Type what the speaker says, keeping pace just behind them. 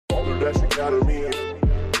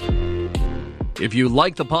If you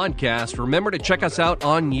like the podcast, remember to check us out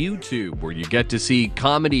on YouTube, where you get to see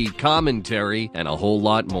comedy, commentary, and a whole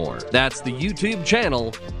lot more. That's the YouTube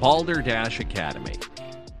channel, Balderdash Academy.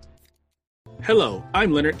 Hello,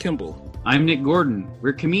 I'm Leonard Kimball. I'm Nick Gordon.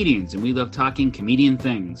 We're comedians, and we love talking comedian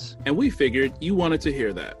things. And we figured you wanted to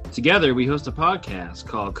hear that. Together, we host a podcast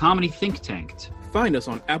called Comedy Think Tanked. Find us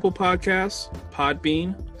on Apple Podcasts,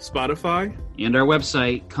 Podbean, Spotify, and our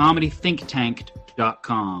website,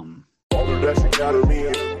 comedythinktanked.com.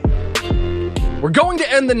 We're going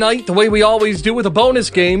to end the night the way we always do, with a bonus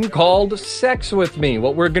game called Sex With Me.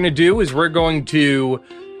 What we're going to do is we're going to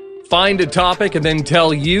find a topic and then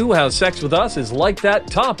tell you how sex with us is like that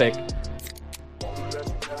topic.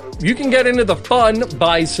 You can get into the fun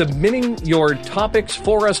by submitting your topics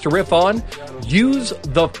for us to riff on. Use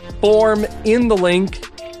the form in the link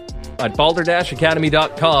at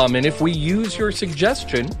balderdashacademy.com, and if we use your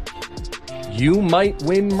suggestion, you might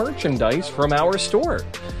win merchandise from our store.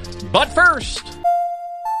 But first...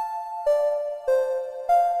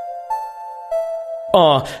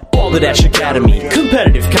 Balderdash Academy,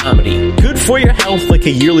 competitive comedy. Good for your health like a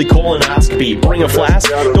yearly colonoscopy. Bring a flask,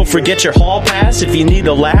 don't forget your hall pass. If you need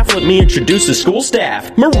a laugh, let me introduce the school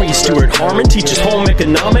staff. Marie Stewart Harmon teaches home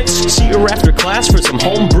economics. See her after class for some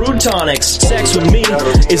home brewed tonics. Sex with me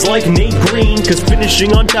is like Nate Green, cause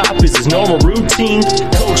finishing on top is his normal routine.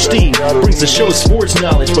 Coach Steve brings the show's sports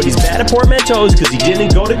knowledge, but he's bad at portmanteaus cause he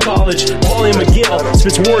didn't go to college. Paulie McGill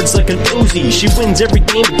spits words like an Uzi. She wins every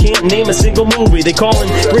game but can't name a single movie. They call him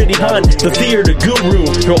Randy Hunt, the theater guru.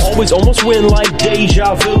 He'll always almost win like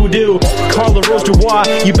deja vu do. Carla Rose Dubois,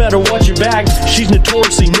 you better watch your back. She's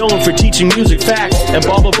notoriously known for teaching music facts. And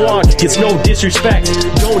Bob LeBlanc gets no disrespect.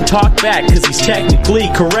 Don't talk back, cause he's technically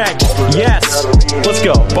correct. Yes, let's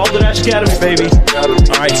go. Balderdash Academy, baby.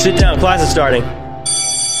 Alright, sit down, class is starting.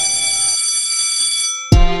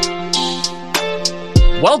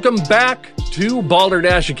 Welcome back to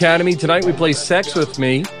Balderdash Academy. Tonight we play Sex With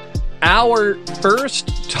Me. Our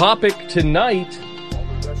first topic tonight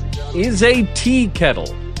is a tea kettle.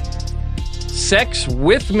 Sex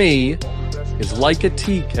with me is like a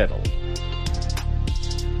tea kettle.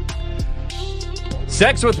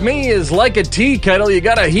 Sex with me is like a tea kettle. You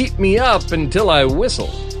gotta heat me up until I whistle.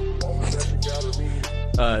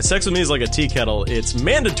 Sex with me is like a tea kettle. It's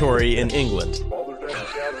mandatory in England.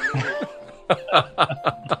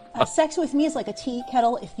 Sex with me is like a tea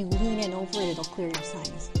kettle. If you lean in over it, it'll clear your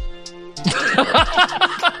sinus.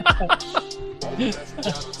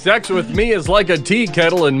 Sex with me is like a tea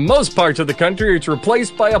kettle. In most parts of the country, it's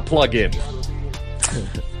replaced by a plug-in.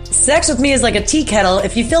 Sex with me is like a tea kettle.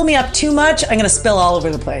 If you fill me up too much, I'm going to spill all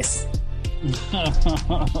over the place.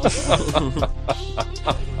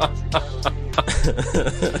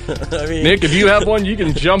 I mean, Nick, if you have one, you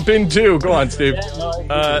can jump in too. Go on, Steve.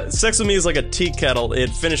 Sex with me is like a tea kettle.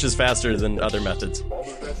 It finishes faster than other methods.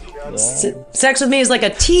 Sex with me is like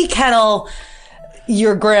a tea kettle.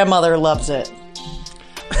 Your grandmother loves it.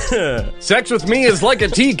 Sex with me is like a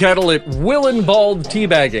tea kettle. It will involve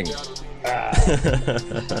teabagging.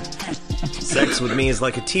 Sex with me is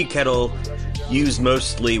like a tea kettle, used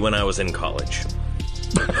mostly when I was in college.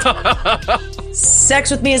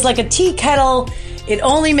 Sex with me is like a tea kettle. It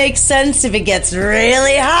only makes sense if it gets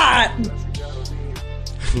really hot.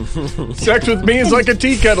 Sex with me is like a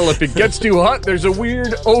tea kettle. If it gets too hot, there's a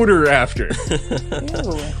weird odor after.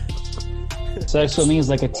 Sex with me is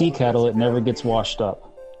like a tea kettle. It never gets washed up.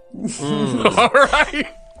 All right.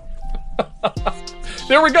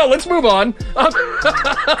 There we go. Let's move on.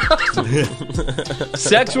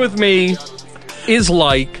 Sex with me is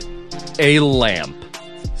like a lamp.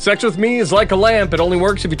 Sex with me is like a lamp. It only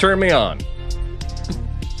works if you turn me on.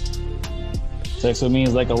 Sex with me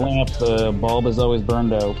is like a lamp. The bulb is always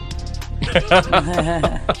burned out.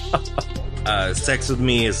 Sex with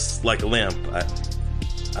me is like a lamp.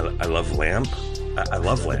 I love lamp. I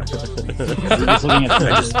love lamp. I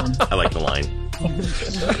like the line.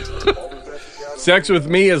 Sex with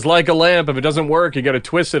me is like a lamp. If it doesn't work, you got to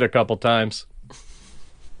twist it a couple times.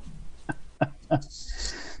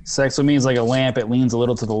 Sex with me is like a lamp. It leans a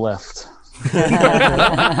little to the left.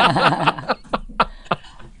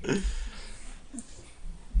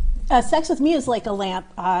 Sex with me is like a lamp,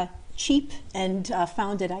 cheap and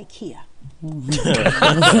found at IKEA.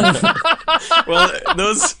 Well,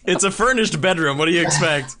 it's a furnished bedroom. What do you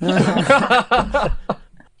expect?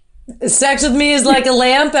 Sex with me is like a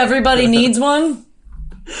lamp. Everybody needs one.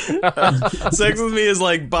 Sex with me is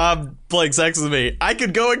like Bob playing sex with me. I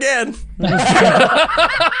could go again.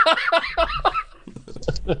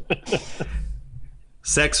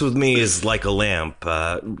 Sex with me is like a lamp.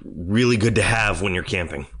 Really good to have when you're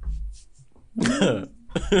camping.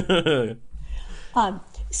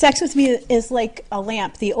 Sex with me is like a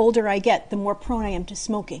lamp. The older I get, the more prone I am to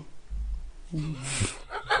smoking.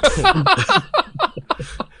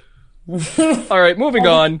 All right, moving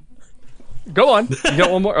on. Go on. You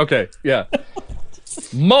got one more? Okay, yeah.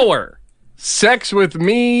 Mower. Sex with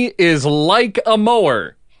me is like a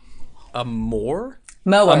mower. A mower?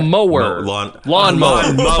 Mower. A mower. Lawnmower.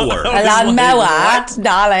 A lawnmower,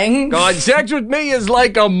 darling. God, sex with me is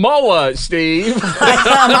like a mower, Steve. Like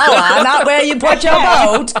a mower, not where you put your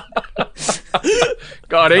boat.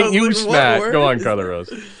 God, ain't you like, smack. what Go on, word? Color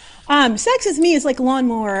Rose. Sex with me is like a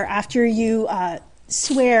lawnmower. After you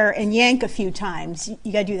swear and yank a few times,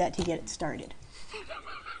 you got to do that to get it started.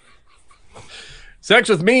 Sex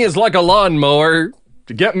with me is like a lawnmower.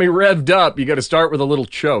 To get me revved up, you got to start with a little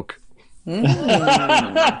choke.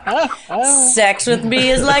 Sex with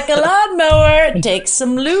me is like a lawnmower. Take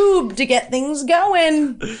some lube to get things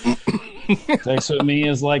going. Sex with me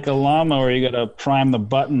is like a lawnmower. You gotta prime the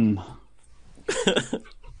button.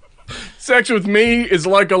 Sex with me is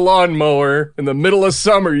like a lawnmower. In the middle of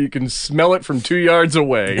summer, you can smell it from 2 yards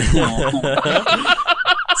away.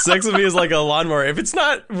 Sex with me is like a lawnmower. If it's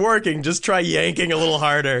not working, just try yanking a little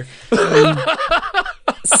harder.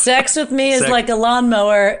 Sex with me is like a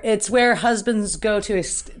lawnmower. It's where husbands go to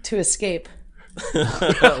escape. Whoa!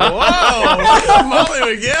 Molly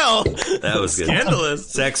McGill. That was good. Scandalous.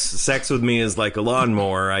 Sex with me is like a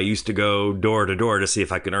lawnmower. I used to go door to door to see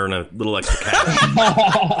if I could earn a little extra cash.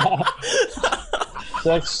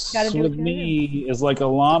 Sex Gotta do with it. me is like a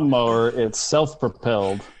lawnmower. It's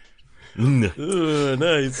self-propelled. Ooh,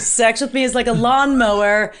 nice. Sex with me is like a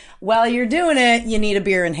lawnmower. While you're doing it, you need a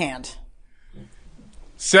beer in hand.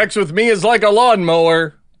 Sex with me is like a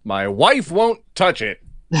lawnmower. My wife won't touch it.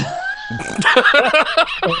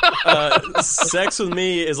 Sex with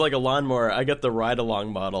me is like a lawnmower. I got the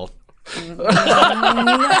ride-along model.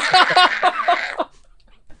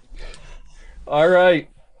 All right.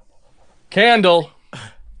 Candle.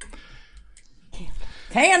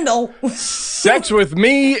 Candle. Sex with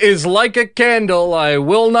me is like a candle. I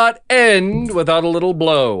will not end without a little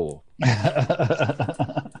blow.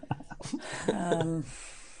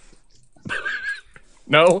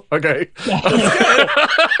 No? Okay.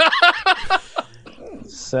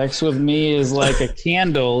 Sex with me is like a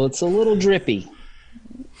candle. It's a little drippy.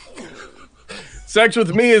 Sex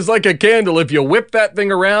with me is like a candle. If you whip that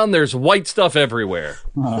thing around, there's white stuff everywhere.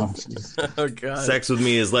 Oh, Oh, God. Sex with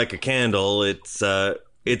me is like a candle. It's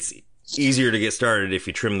easier to get started if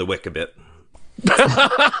you trim the wick a bit.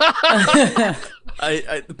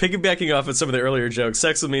 I piggybacking off of some of the earlier jokes,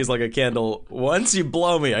 sex with me is like a candle. Once you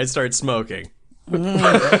blow me, I start smoking.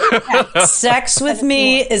 Sex with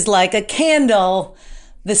me is like a candle.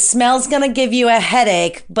 The smell's gonna give you a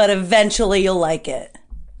headache, but eventually you'll like it.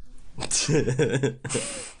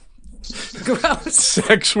 Gross.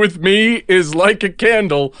 Sex with me is like a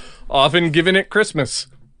candle, often given at Christmas.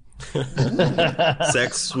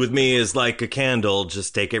 Sex with me is like a candle.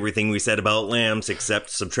 Just take everything we said about lamps except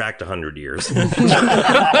subtract 100 years.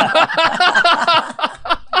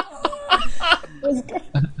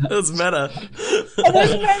 That's meta.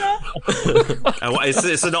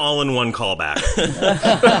 It's an all-in-one callback.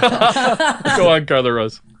 Go on, Carla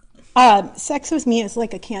Rose. Sex with me is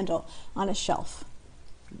like a candle on a shelf.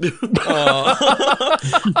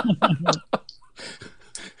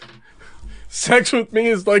 Sex with me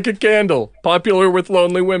is like a candle, popular with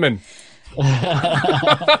lonely women.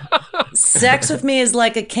 Sex with me is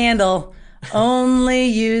like a candle, only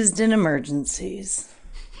used in emergencies.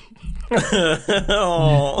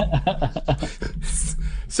 Oh.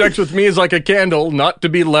 Sex with me is like a candle, not to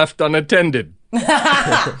be left unattended.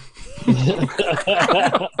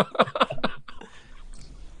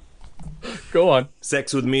 Go on.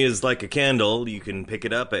 Sex with me is like a candle. You can pick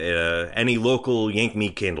it up at any local Yank Me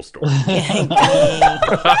candle store. You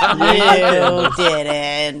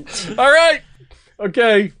didn't. All right.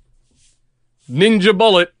 Okay. Ninja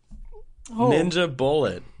Bullet. Ninja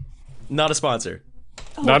Bullet. Not a sponsor.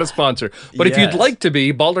 Not a sponsor. But if Yes. you'd like to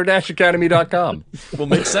be, balder-academy.com. We'll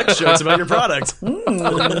make sex jokes about your product.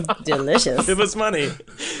 Delicious. Give us money.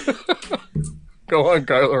 Go on,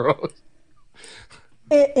 Kyla Rose.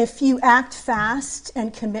 If you act fast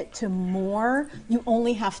and commit to more, you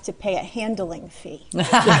only have to pay a handling fee.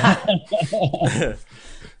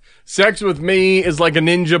 Sex with me is like a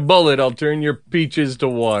ninja bullet. I'll turn your peaches to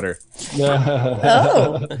water.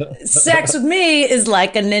 Oh. Sex with me is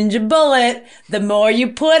like a ninja bullet. The more you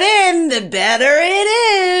put in, the better it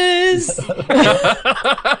is.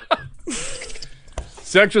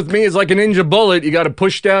 Sex with me is like a ninja bullet. You got to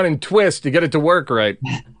push down and twist to get it to work right.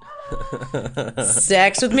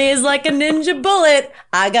 Sex with me is like a ninja bullet.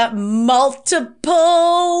 I got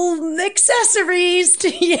multiple accessories to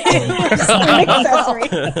use.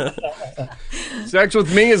 Sex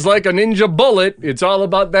with me is like a ninja bullet. It's all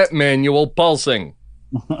about that manual pulsing.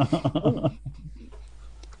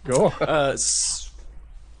 Go on.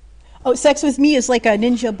 Sex with me is like a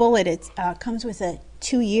ninja bullet. It comes with a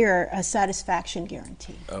 2-year satisfaction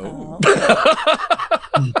guarantee. Oh.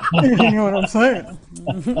 You know what I'm saying?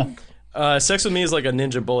 Sex with me is like a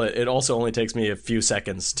ninja bullet. It also only takes me a few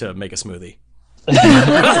seconds to make a smoothie. I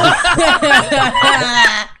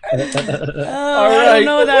don't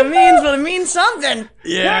know what that means, but it means something.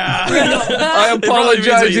 Yeah. I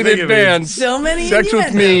apologize in advance. So many Sex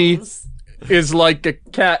with me innuendos. is like a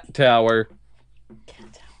cat tower.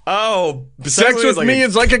 Oh, Sex with me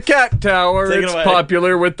is like a cat tower. Take it It's away.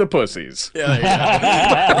 popular with the pussies. Yeah,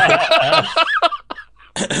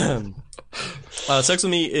 there you go. Sex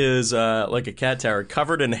with me is like a cat tower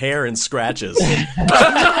covered in hair and scratches.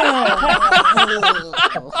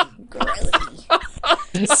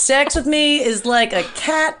 Sex with me is like a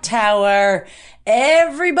cat tower.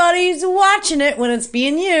 Everybody's watching it when it's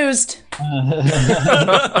being used.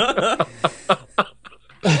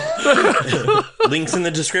 Links in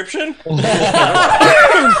the description.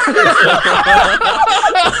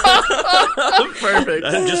 Perfect.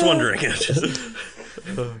 I'm just wondering.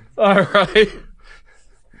 All right.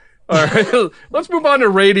 Let's move on to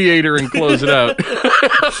Radiator and close it out. Carla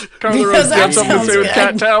Rose, Because do you have that something to say sounds with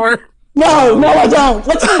Cat good. Tower? No, I don't.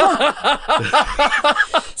 Let's move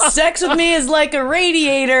on. Sex with me is like a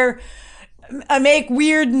radiator. I make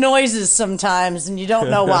weird noises sometimes, and you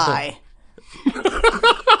don't know why.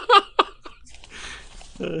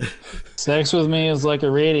 Sex with me is like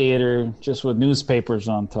a radiator, just with newspapers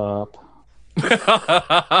on top.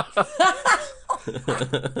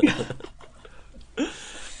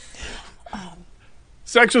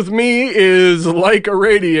 Sex with me is like a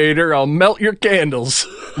radiator. I'll melt your candles.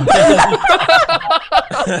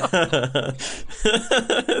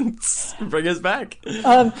 Bring us back.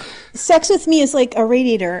 Sex with me is like a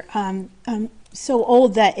radiator. So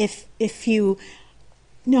old that if you...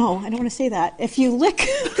 No, I don't want to say that. If you lick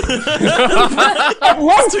at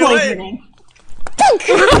lead poisoning.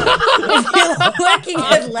 Licking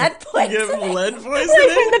at lead poisoning. Lead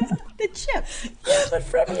poisoning? The chips. But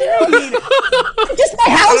from you. Just my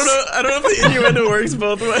house. I don't know if the innuendo works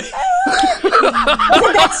both ways. Isn't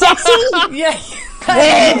that sexy? Yeah.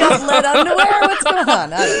 I got lead underwear. What's going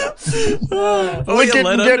on? I don't know. Lick it lead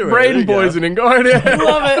and get underwear. There brain you go. poisoning. Go ahead.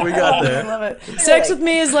 Love it. We got there. Love it. Sex with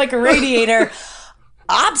me is like a radiator.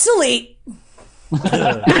 Obsolete.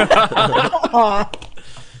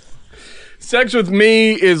 Sex with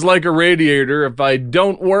me is like a radiator. If I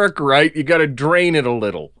don't work right, you got to drain it a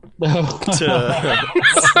little.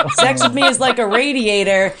 Sex with me is like a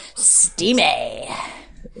radiator. Steamy.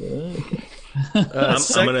 I'm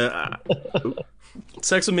gonna.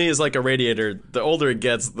 Sex with me is like a radiator. The older it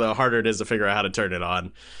gets, the harder it is to figure out how to turn it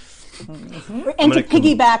on. And to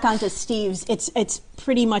piggyback onto Steve's, it's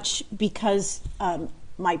pretty much because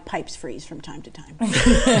my pipes freeze from time to time.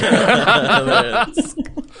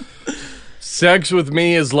 Sex with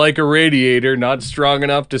me is like a radiator, not strong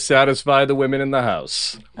enough to satisfy the women in the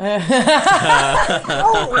house. I'll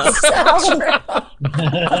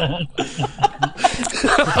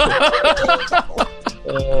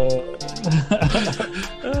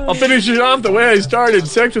finish it off the way I started.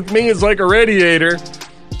 Sex with me is like a radiator,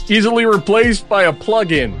 easily replaced by a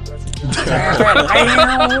plug-in.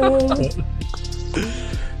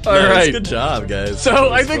 All right. Good job, guys.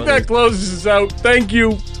 So I think that closes us out. Thank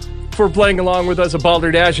you for playing along with us at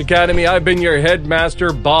Balderdash Academy. I've been your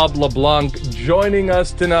headmaster, Bob LeBlanc. Joining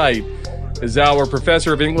us tonight is our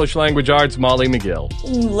professor of English Language Arts, Molly McGill.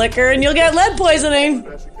 Liquor and you'll get lead poisoning.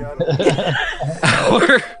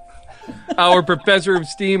 Our professor of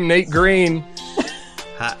STEAM, Nate Green.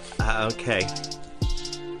 Okay.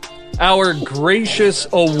 Our gracious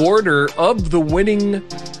awarder of the winning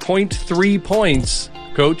 0.3 points,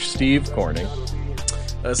 Coach Steve Corning.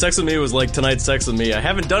 Sex with me was like tonight's Sex with me. I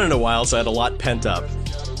haven't done it in a while, so I had a lot pent up.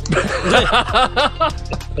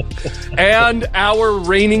 And our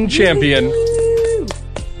reigning champion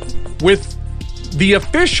with the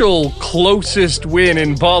official closest win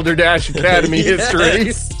in Balderdash Academy history.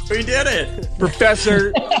 Yes, we did it.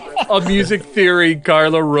 Professor of Music Theory,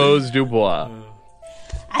 Carla Rose Dubois.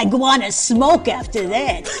 I want to smoke after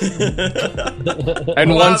that.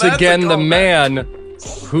 And Wow, once that's a again, the callback. man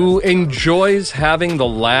who enjoys having the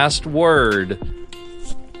last word,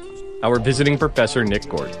 our visiting professor, Nick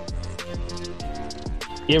Gordon.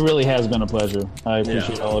 It really has been a pleasure. I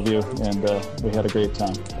appreciate all of you, and we had a great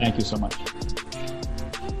time. Thank you so much.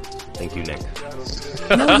 Thank you, Nick.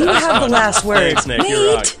 No, you have the last word. Thanks, Nick.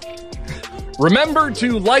 You're right. Remember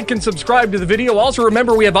to like and subscribe to the video. Also,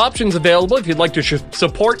 remember we have options available if you'd like to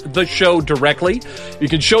support the show directly. You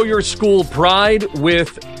can show your school pride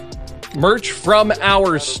with merch from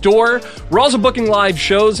our store. We're also booking live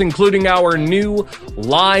shows, including our new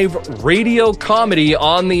live radio comedy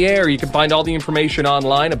on the air. You can find all the information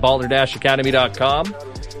online at balder-academy.com.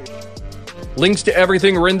 Links to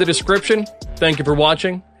everything are in the description. Thank you for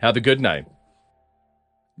watching. Have a good night.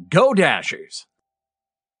 Go Dashers!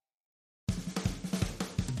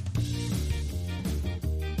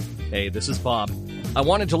 Hey, this is Bob. I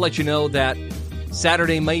wanted to let you know that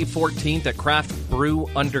Saturday, May 14th at Craft Brew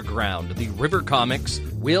Underground, the River Comics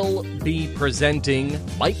will be presenting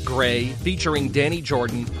Mike Gray featuring Danny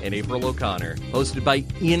Jordan and April O'Connor. Hosted by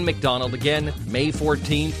Ian McDonald again, May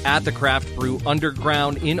 14th at the Craft Brew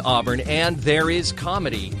Underground in Auburn. And there is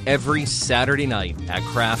comedy every Saturday night at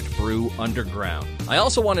Craft Brew Underground. I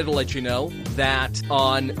also wanted to let you know that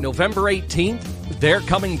on November 18th, they're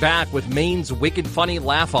coming back with Maine's Wicked Funny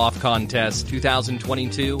Laugh-Off Contest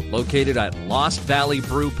 2022, located at Lost Valley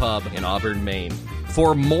Brew Pub in Auburn, Maine.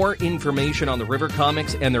 For more information on the River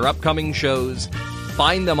Comics and their upcoming shows,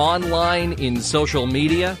 find them online in social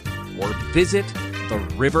media or visit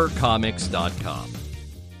therivercomics.com.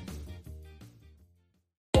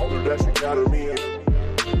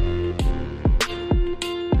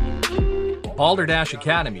 Balderdash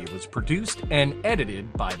Academy was produced and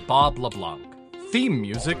edited by Bob LeBlanc. Theme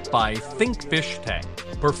music by Think Fish Tank.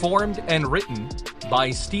 Performed and written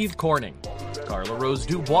by Steve Corning, Carla Rose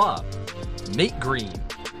Dubois, Nate Green,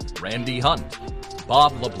 Randy Hunt,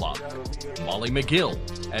 Bob LeBlanc, Molly McGill,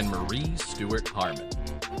 and Marie Stewart Harmon.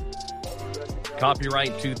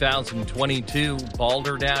 Copyright 2022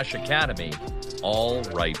 Balderdash Academy. All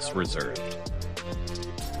rights reserved.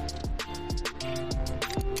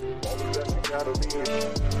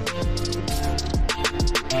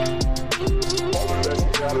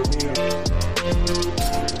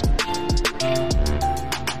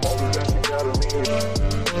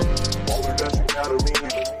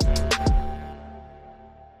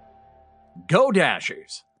 Go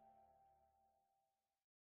Dashers!